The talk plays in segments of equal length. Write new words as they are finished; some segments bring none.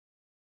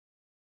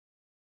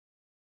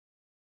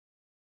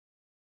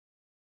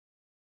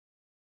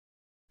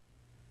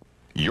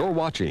You're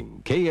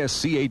watching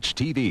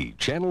KSCH-TV,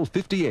 Channel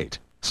 58,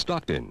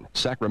 Stockton,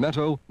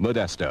 Sacramento,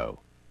 Modesto.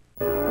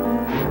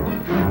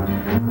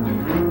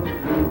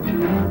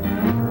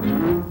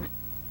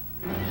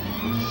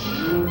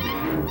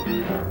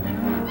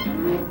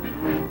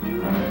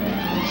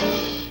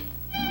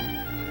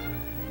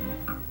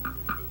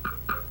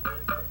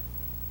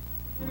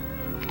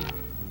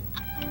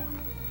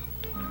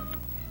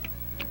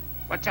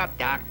 What's up,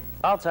 Doc?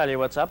 I'll tell you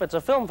what's up. It's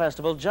a film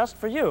festival just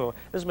for you.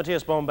 This is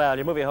Matías, Bombal,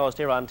 your movie host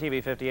here on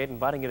TV 58,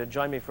 inviting you to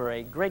join me for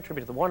a great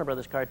tribute to the Warner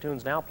Brothers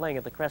cartoons now playing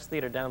at the Crest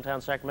Theater downtown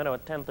Sacramento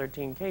at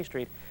 1013 K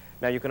Street.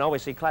 Now, you can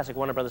always see classic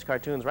Warner Brothers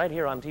cartoons right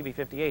here on TV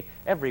 58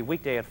 every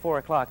weekday at 4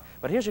 o'clock.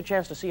 But here's your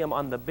chance to see them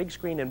on the big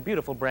screen in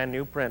beautiful brand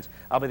new prints.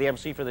 I'll be the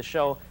MC for the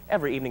show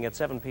every evening at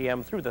 7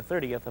 p.m. through the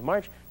 30th of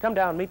March. Come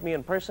down, meet me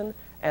in person,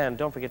 and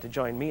don't forget to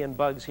join me and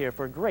Bugs here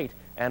for great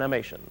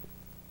animation.